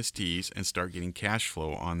 the DSTs, and start getting cash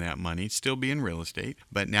flow on that money. Still be in real estate,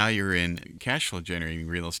 but now you're in cash flow generating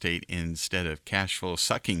real estate instead of cash flow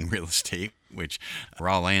sucking real estate, which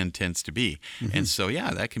raw land tends to be. And so,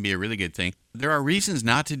 yeah, that can be a really good thing. There are reasons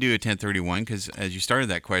not to do a 1031, because as you started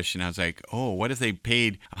that question, I was like, what if they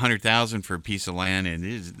paid $100,000 for a piece of land and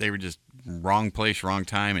they were just wrong place, wrong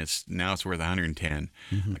time. Now it's worth 110.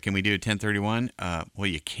 Can we do a 1031? Well,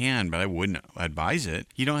 you can, but I wouldn't advise it.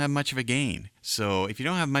 You don't have much of a gain. So if you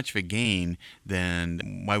don't have much of a gain,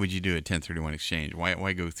 then why would you do a 1031 exchange?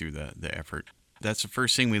 Why go through the effort? That's the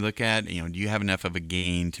first thing we look at. Do you have enough of a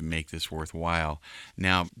gain to make this worthwhile?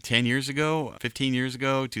 Now, 10 years ago, 15 years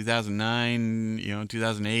ago, 2009,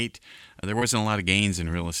 2008, there wasn't a lot of gains in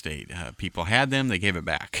real estate. People had them, they gave it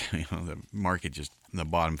back. The market the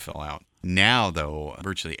bottom fell out. Now, though,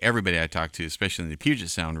 virtually everybody I talk to, especially in the Puget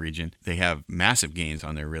Sound region, they have massive gains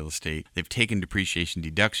on their real estate. They've taken depreciation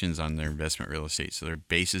deductions on their investment real estate, so their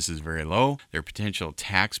basis is very low. Their potential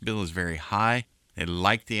tax bill is very high. They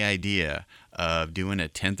like the idea of doing a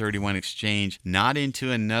 1031 exchange, not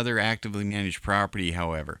into another actively managed property,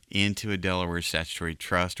 however, into a Delaware statutory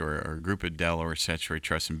trust or a group of Delaware statutory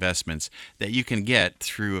trust investments that you can get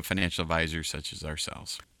through a financial advisor such as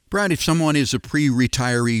ourselves. Brian, if someone is a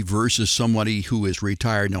pre-retiree versus somebody who is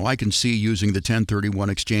retired, now I can see using the 1031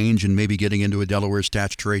 exchange and maybe getting into a Delaware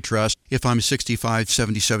statutory trust if I'm 65,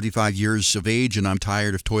 70, 75 years of age and I'm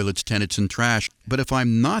tired of toilets, tenants, and trash. But if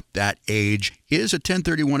I'm not that age, is a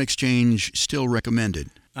 1031 exchange still recommended?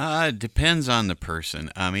 It depends on the person.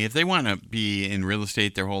 I mean, if they want to be in real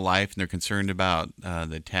estate their whole life and they're concerned about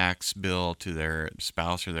the tax bill to their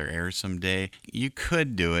spouse or their heirs someday, you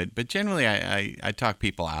could do it. But generally, I talk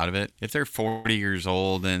people out of it. If they're 40 years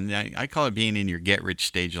old, and I call it being in your get-rich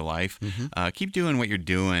stage of life, keep doing what you're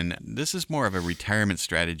doing. This is more of a retirement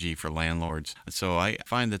strategy for landlords. So I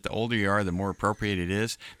find that the older you are, the more appropriate it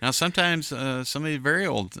is. Now, sometimes somebody very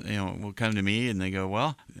old, will come to me and they go,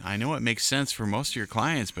 well, I know it makes sense for most of your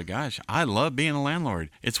clients, but gosh, I love being a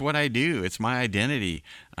landlord. It's what I do. It's my identity.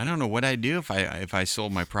 I don't know what I'd do if I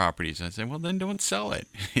sold my properties. I say, well, then don't sell it.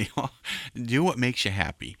 Do what makes you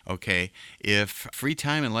happy. Okay. If free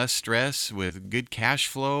time and less stress with good cash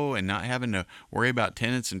flow and not having to worry about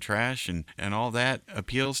tenants and trash and all that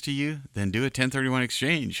appeals to you, then do a 1031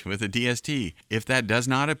 exchange with a DST. If that does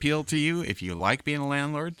not appeal to you, if you like being a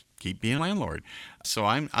landlord, keep being a landlord. So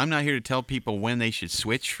I'm not here to tell people when they should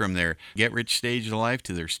switch from their get-rich stage of life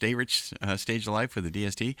to their stay-rich stage of life with a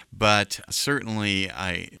DST. But certainly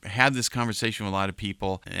I had this conversation with a lot of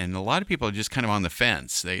people, and a lot of people are just kind of on the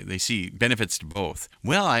fence. They see benefits to both.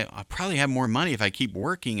 Well, I'll probably have more money if I keep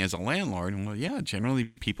working as a landlord. And well, yeah, generally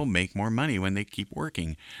people make more money when they keep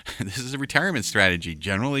working. This is a retirement strategy.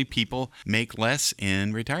 Generally people make less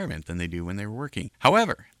in retirement than they do when they're working.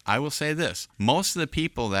 However, I will say this, most of the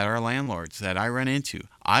people that are landlords that I run into,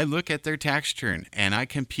 I look at their tax return and I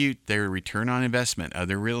compute their return on investment of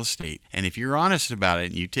their real estate. And if you're honest about it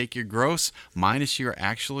and you take your gross minus your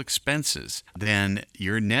actual expenses, then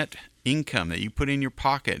your net income that you put in your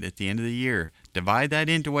pocket at the end of the year, divide that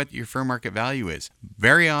into what your fair market value is.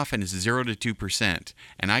 Very often it's 0 to 2%.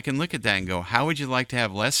 And I can look at that and go, how would you like to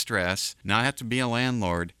have less stress, not have to be a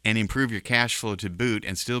landlord, and improve your cash flow to boot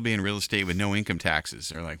and still be in real estate with no income taxes?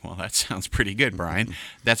 They're like, well, that sounds pretty good, Brian.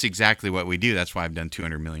 That's exactly what we do. That's why I've done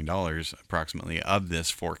 $200 million approximately of this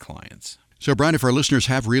for clients. So, Brian, if our listeners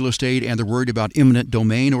have real estate and they're worried about eminent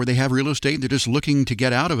domain, or they have real estate and they're just looking to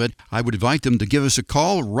get out of it, I would invite them to give us a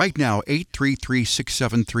call right now,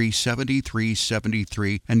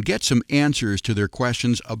 833-673-7373, and get some answers to their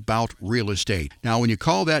questions about real estate. Now, when you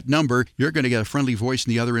call that number, you're going to get a friendly voice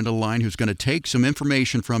on the other end of the line who's going to take some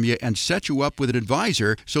information from you and set you up with an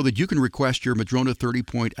advisor so that you can request your Madrona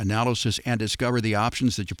 30-point analysis and discover the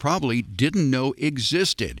options that you probably didn't know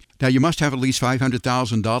existed. Now, you must have at least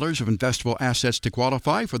 $500,000 of investable assets to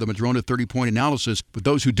qualify for the Madrona 30-point analysis, but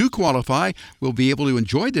those who do qualify will be able to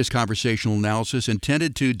enjoy this conversational analysis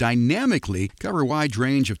intended to dynamically cover a wide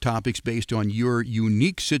range of topics based on your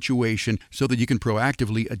unique situation so that you can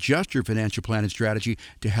proactively adjust your financial plan and strategy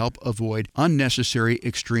to help avoid unnecessary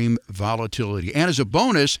extreme volatility. And as a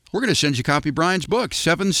bonus, we're going to send you a copy of Brian's book,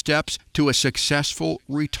 7 Steps to a Successful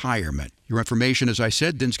Retirement. Your information, as I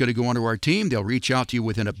said, then is going to go onto our team. They'll reach out to you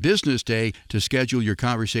within a business day to schedule your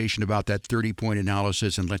conversation about that 30-point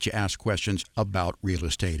analysis and let you ask questions about real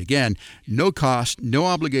estate. Again, no cost, no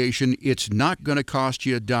obligation. It's not going to cost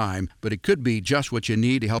you a dime, but it could be just what you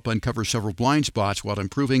need to help uncover several blind spots while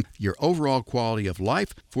improving your overall quality of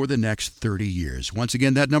life for the next 30 years. Once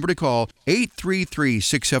again, that number to call,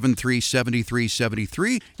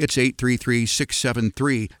 833-673-7373. It's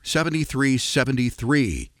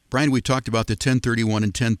 833-673-7373. Brian, we talked about the 1031 and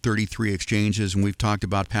 1033 exchanges, and we've talked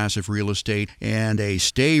about passive real estate and a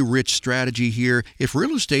stay-rich strategy here. If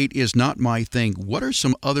real estate is not my thing, what are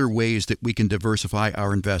some other ways that we can diversify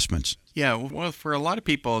our investments? Yeah, well, for a lot of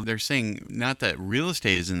people, they're saying not that real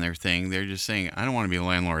estate isn't their thing. They're just saying, I don't want to be a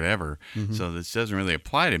landlord ever, so this doesn't really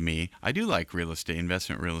apply to me. I do like real estate,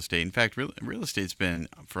 investment real estate. In fact, real estate's been,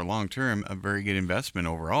 for long term, a very good investment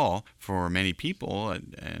overall for many people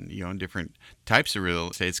and different types of real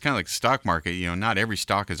estate. It's kind of like the stock market. Not every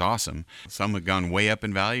stock is awesome. Some have gone way up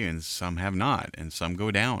in value and some have not, and some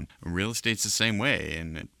go down. Real estate's the same way,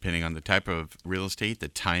 and depending on the type of real estate, the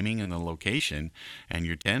timing and the location, and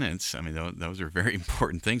your tenants, I mean, those are very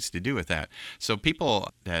important things to do with that. So people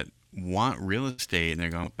that want real estate and they're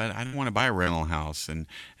going, but I don't want to buy a rental house and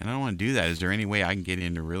I don't want to do that. Is there any way I can get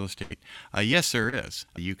into real estate? Yes, there is.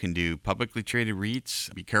 You can do publicly traded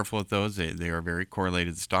REITs. Be careful with those. They are very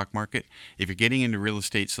correlated to the stock market. If you're getting into real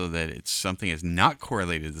estate so that it's something that's not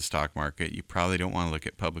correlated to the stock market, you probably don't want to look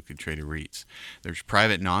at publicly traded REITs. There's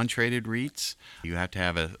private non-traded REITs. You have to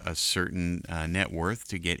have a certain net worth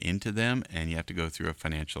to get into them, and you have to go through a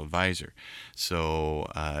financial advisor. So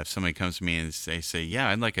if somebody comes to me and they say, yeah,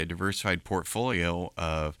 I'd like a diversified portfolio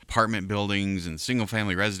of apartment buildings and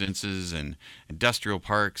single-family residences and industrial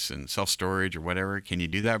parks and self-storage or whatever, can you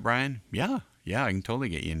do that, Brian? Yeah, I can totally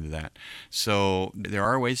get you into that. So there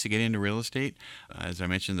are ways to get into real estate. As I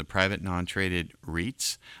mentioned, the private non-traded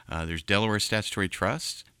REITs. There's Delaware Statutory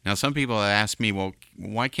Trusts. Now, some people ask me, well,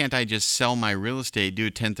 why can't I just sell my real estate, do a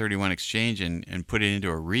 1031 exchange, and put it into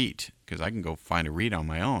a REIT? Because I can go find a REIT on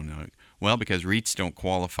my own. Well, because REITs don't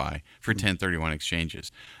qualify for 1031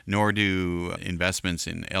 exchanges, nor do investments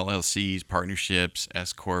in LLCs, partnerships,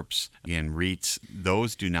 S-corps, again, REITs.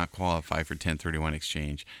 Those do not qualify for 1031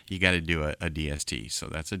 exchange. You got to do a DST, so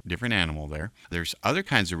that's a different animal there. There's other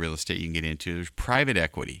kinds of real estate you can get into. There's private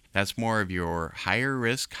equity. That's more of your higher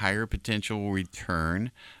risk, higher potential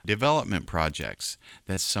return development projects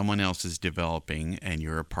that someone else is developing, and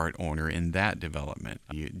you're a part owner in that development.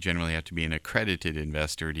 You generally have to be an accredited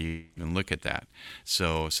investor to even look at that.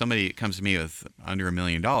 So somebody comes to me with under $1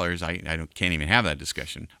 million, can't even have that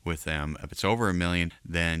discussion with them. If it's over $1 million,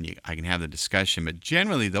 then I can have the discussion. But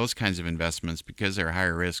generally, those kinds of investments, because they're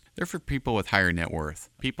higher risk, they're for people with higher net worth.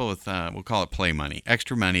 People with, we'll call it play money,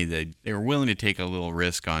 extra money that they're willing to take a little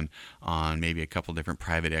risk on maybe a couple different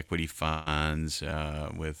private equity funds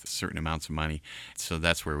with certain amounts of money. So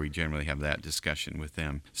that's where we generally have that discussion with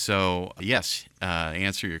them. So yes,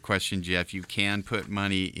 answer your question, Jeff, you can put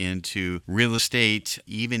money into real estate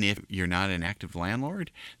even if you're not an active landlord.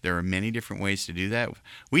 There are many different ways to do that.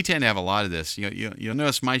 We tend to have a lot of this. You'll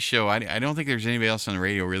notice my show, I don't think there's anybody else on the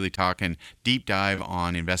radio really talking deep dive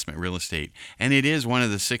on investment real estate. And it is one of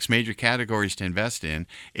the 6 major categories to invest in.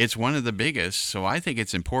 It's one of the biggest, so I think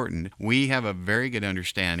it's important. We have a very good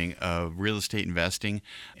understanding of real estate investing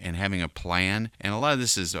and having a plan. And a lot of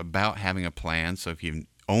this is about having a plan. So if you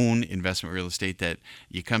own investment real estate, that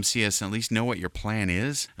you come see us and at least know what your plan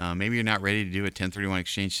is. Maybe you're not ready to do a 1031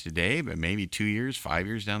 exchange today, but maybe 2 years, 5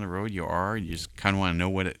 years down the road you are. You just kind of want to know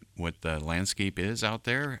what the landscape is out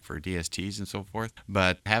there for DSTs and so forth.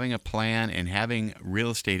 But having a plan and having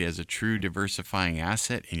real estate as a true diversifying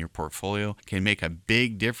asset in your portfolio can make a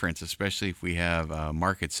big difference, especially if we have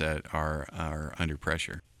markets that are under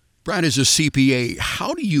pressure. Brad, as a CPA,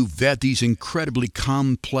 how do you vet these incredibly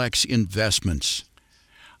complex investments?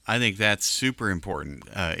 I think that's super important.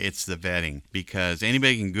 It's the vetting, because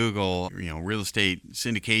anybody can Google, real estate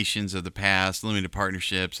syndications of the past, limited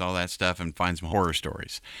partnerships, all that stuff, and find some horror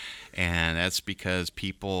stories. And that's because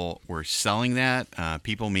people were selling that.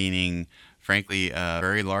 People meaning, frankly,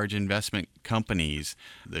 very large investment companies,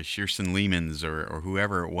 the Shearson Lehmans or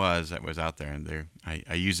whoever it was that was out there. And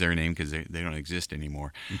I use their name because they don't exist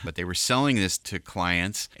anymore. But they were selling this to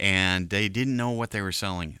clients, and they didn't know what they were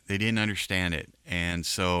selling. They didn't understand it. And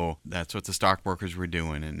so that's what the stockbrokers were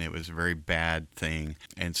doing, and it was a very bad thing.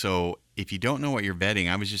 And so if you don't know what you're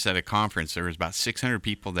vetting, I was just at a conference. There was about 600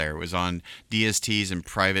 people there. It was on DSTs and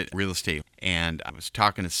private real estate. And I was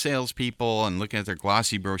talking to salespeople and looking at their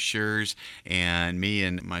glossy brochures. And me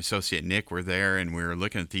and my associate Nick were there, and we were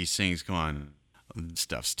looking at these things going, this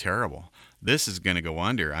stuff's terrible. This is going to go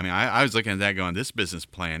under. I mean, I was looking at that going, this business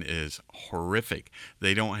plan is horrific.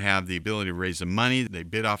 They don't have the ability to raise the money. They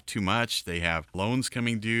bid off too much. They have loans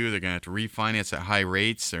coming due. They're going to have to refinance at high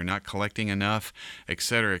rates. They're not collecting enough, et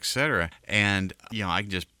cetera, et cetera. And, I can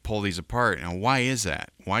just pull these apart. Now, why is that?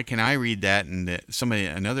 Why can I read that and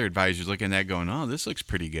another advisor is looking at that going, oh, this looks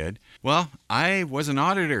pretty good? Well, I was an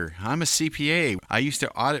auditor. I'm a CPA. I used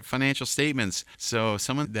to audit financial statements. So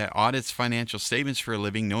someone that audits financial statements for a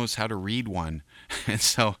living knows how to read one. And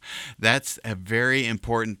so that's a very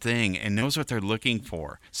important thing and knows what they're looking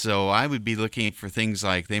for. So I would be looking for things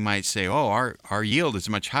like, they might say, oh, our yield is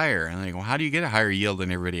much higher. And I go, well, how do you get a higher yield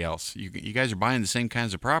than everybody else? You guys are buying the same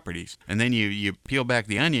kinds of properties. And then you peel back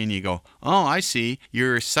the onion and you go, oh, I see.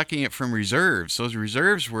 You're sucking it from reserves. Those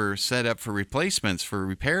reserves were set up for replacements, for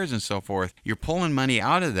repairs and so forth. You're pulling money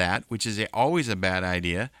out of that, which is always a bad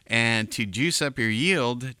idea. And to juice up your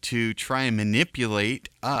yield, to try and manipulate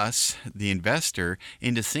us, the investor,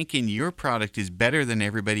 into thinking your product is better than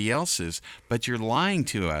everybody else's, but you're lying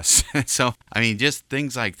to us. So, just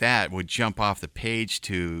things like that would jump off the page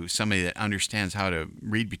to somebody that understands how to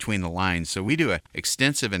read between the lines. So we do an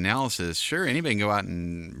extensive analysis. Sure, anybody can go out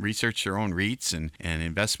and research their own REITs and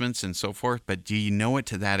investments and so forth, but do you know it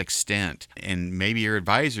to that extent? And maybe your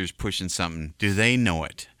advisor's pushing something. Do they know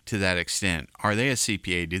it to that extent? Are they a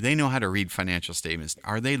CPA? Do they know how to read financial statements?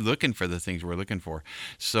 Are they looking for the things we're looking for?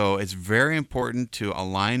 So it's very important to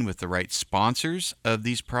align with the right sponsors of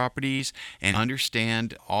these properties and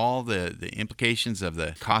understand all the implications of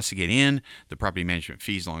the cost to get in, the property management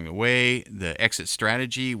fees along the way, the exit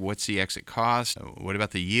strategy, what's the exit cost, what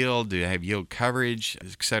about the yield, do they have yield coverage,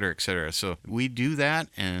 et cetera, et cetera. So we do that,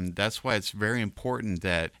 and that's why it's very important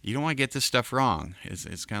that you don't want to get this stuff wrong.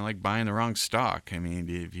 It's kind of like buying the wrong stock.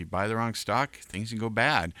 If you buy the wrong stock, things can go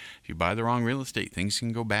bad. If you buy the wrong real estate, things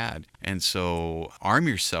can go bad. And so arm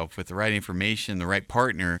yourself with the right information, the right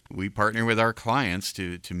partner. We partner with our clients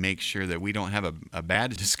to make sure that we don't have a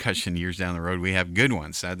bad discussion years down the road. We have good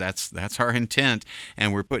ones. That's our intent,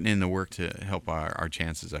 and we're putting in the work to help our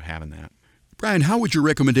chances of having that. Brian, how would your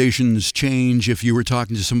recommendations change if you were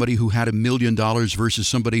talking to somebody who had $1 million versus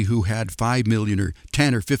somebody who had $5 million or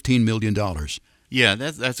 $10 or $15 million? Yeah,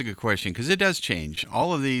 that's a good question, because it does change.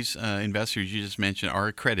 All of these investors you just mentioned are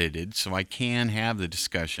accredited, so I can have the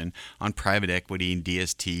discussion on private equity and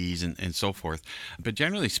DSTs and so forth. But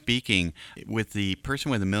generally speaking, with the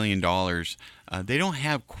person with $1 million, they don't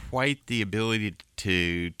have quite the ability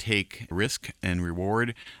to take risk and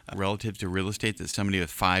reward relative to real estate that somebody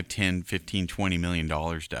with $5, $10, $15, $20 million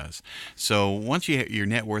does. So once your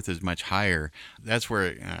net worth is much higher, that's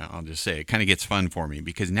where, I'll just say, it kind of gets fun for me,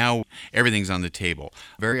 because now everything's on the table.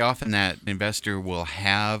 Very often that investor will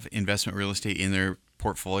have investment real estate in their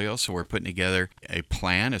portfolio, so we're putting together a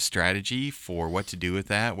plan, a strategy for what to do with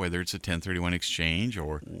that, whether it's a 1031 exchange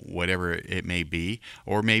or whatever it may be,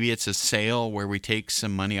 or maybe it's a sale where we take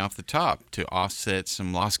some money off the top to offset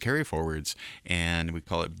some loss carryforwards, and we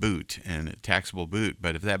call it boot, and a taxable boot.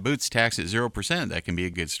 But if that boot's taxed at 0%, that can be a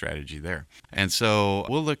good strategy there. And so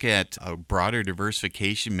we'll look at a broader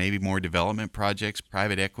diversification, maybe more development projects,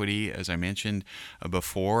 private equity, as I mentioned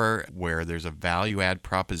before, where there's a value add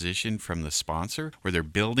proposition from the sponsor, where they're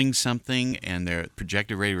building something and their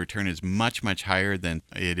projected rate of return is much, much higher than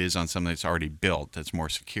it is on something that's already built, that's more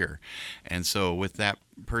secure. And so with that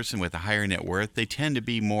person with a higher net worth, they tend to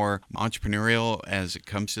be more entrepreneurial as it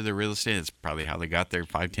comes to their real estate. It's probably how they got their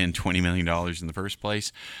 $5, $10, $20 million in the first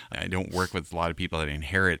place. I don't work with a lot of people that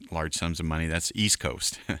inherit large sums of money. That's East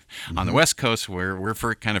Coast. On the West Coast, we're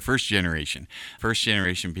kind of first generation. First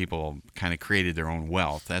generation people kind of created their own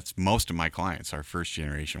wealth. That's most of my clients are first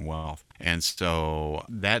generation wealth. And so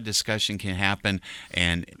that discussion can happen,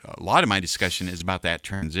 and a lot of my discussion is about that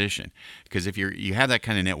transition. Because if you have that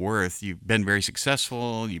kind of net worth, you've been very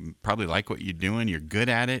successful, you probably like what you're doing, you're good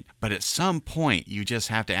at it, but at some point you just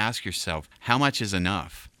have to ask yourself, how much is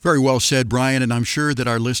enough? Very well said, Brian, and I'm sure that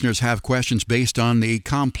our listeners have questions based on the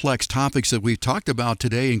complex topics that we've talked about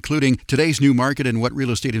today, including today's new market and what real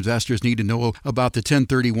estate investors need to know about the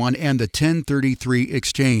 1031 and the 1033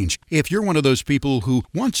 exchange. If you're one of those people who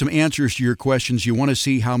want some answers to your questions, you want to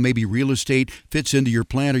see how maybe real estate fits into your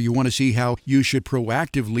plan, or you want to see how you should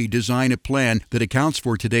proactively design a plan that accounts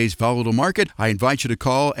for today's volatile market, I invite you to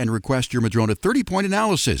call and request your Madrona 30-point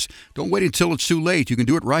analysis. Don't wait until it's too late. You can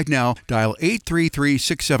do it right now. Dial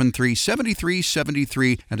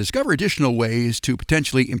 833-673-7373 and discover additional ways to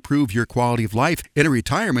potentially improve your quality of life in a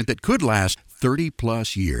retirement that could last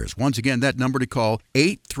 30-plus years. Once again, that number to call,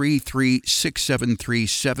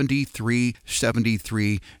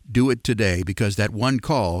 833-673-7373. Do it today, because that one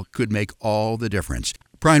call could make all the difference.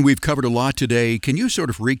 Brian, we've covered a lot today. Can you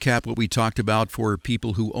sort of recap what we talked about for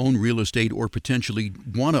people who own real estate or potentially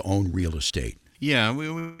want to own real estate? Yeah,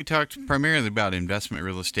 we talked primarily about investment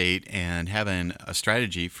real estate and having a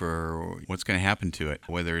strategy for what's going to happen to it,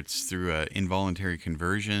 whether it's through an involuntary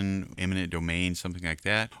conversion, eminent domain, something like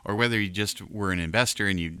that, or whether you just were an investor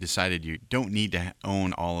and you decided you don't need to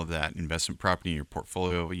own all of that investment property in your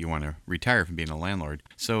portfolio, you want to retire from being a landlord.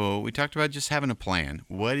 So we talked about just having a plan.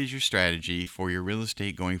 What is your strategy for your real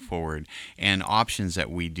estate going forward, and options that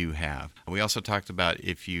we do have. We also talked about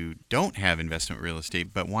if you don't have investment real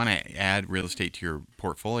estate but want to add real estate estate to your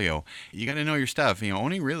portfolio, you got to know your stuff.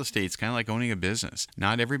 Owning real estate is kind of like owning a business.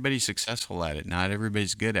 Not everybody's successful at it. Not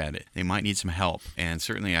everybody's good at it. They might need some help. And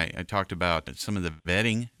certainly I talked about some of the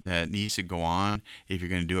vetting that needs to go on if you're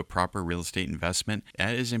going to do a proper real estate investment.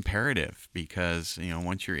 That is imperative because,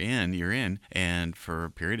 once you're in, and for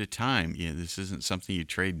a period of time, this isn't something you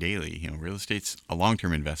trade daily. Real estate's a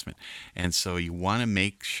long-term investment. And so you want to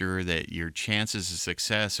make sure that your chances of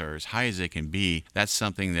success are as high as they can be. That's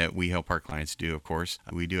something that we help our clients do, of course.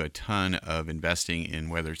 We do a ton of investing in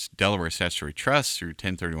whether it's Delaware statutory trusts through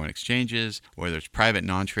 1031 exchanges, whether it's private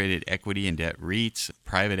non-traded equity and debt REITs,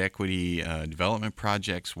 private equity development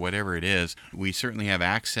projects, whatever it is. We certainly have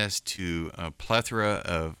access to a plethora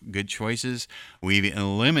of good choices. We've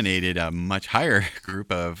eliminated a much higher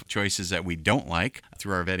group of choices that we don't like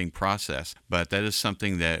through our vetting process. But that is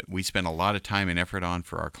something that we spend a lot of time and effort on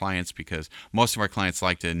for our clients because most of our clients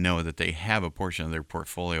like to know that they have a portion of their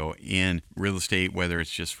portfolio in real estate, whether it's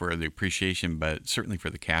just for the appreciation, but certainly for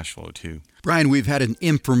the cash flow too. Brian, we've had an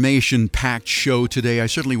information-packed show today. I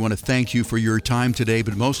certainly want to thank you for your time today,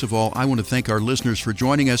 but most of all, I want to thank our listeners for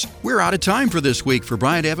joining us. We're out of time for this week. For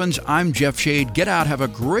Brian Evans, I'm Jeff Shade. Get out, have a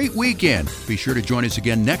great weekend. Be sure to join us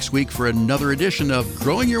again next week for another edition of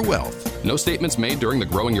Growing Your Wealth. No statements made during the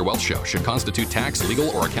Growing Your Wealth show should constitute tax, legal,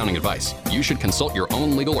 or accounting advice. You should consult your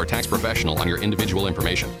own legal or tax professional on your individual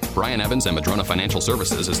information. Brian Evans and Madrona Financial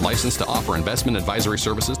Services is licensed to offer investment advisory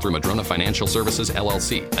services through Madrona Financial Services,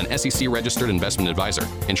 LLC, an SEC-registered investment advisor.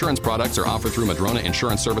 Insurance products are offered through Madrona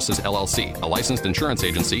Insurance Services, LLC, a licensed insurance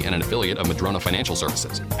agency and an affiliate of Madrona Financial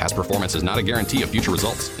Services. Past performance is not a guarantee of future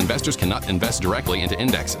results. Investors cannot invest directly into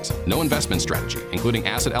indexes. No investment strategy, including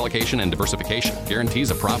asset allocation and diversification,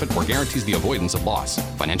 guarantees a profit or guarantees the avoidance of loss.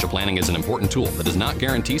 Financial planning is an important tool that does not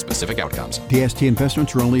guarantee specific outcomes. DST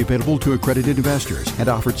investments are only available to accredited investors and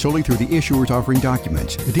offered solely through the issuers offering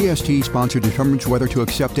documents. The DST sponsor determines whether to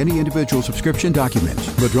accept any individual subscription documents.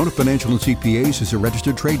 Madrona Financial and CPAs is a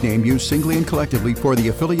registered trade name used singly and collectively for the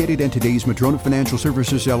affiliated entities Madrona Financial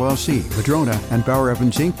Services, LLC, Madrona, and Bauer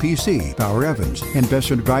Evans, Inc., PC. Bauer Evans.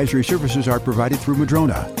 Investment advisory services are provided through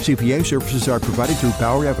Madrona. CPA services are provided through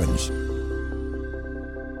Bauer Evans.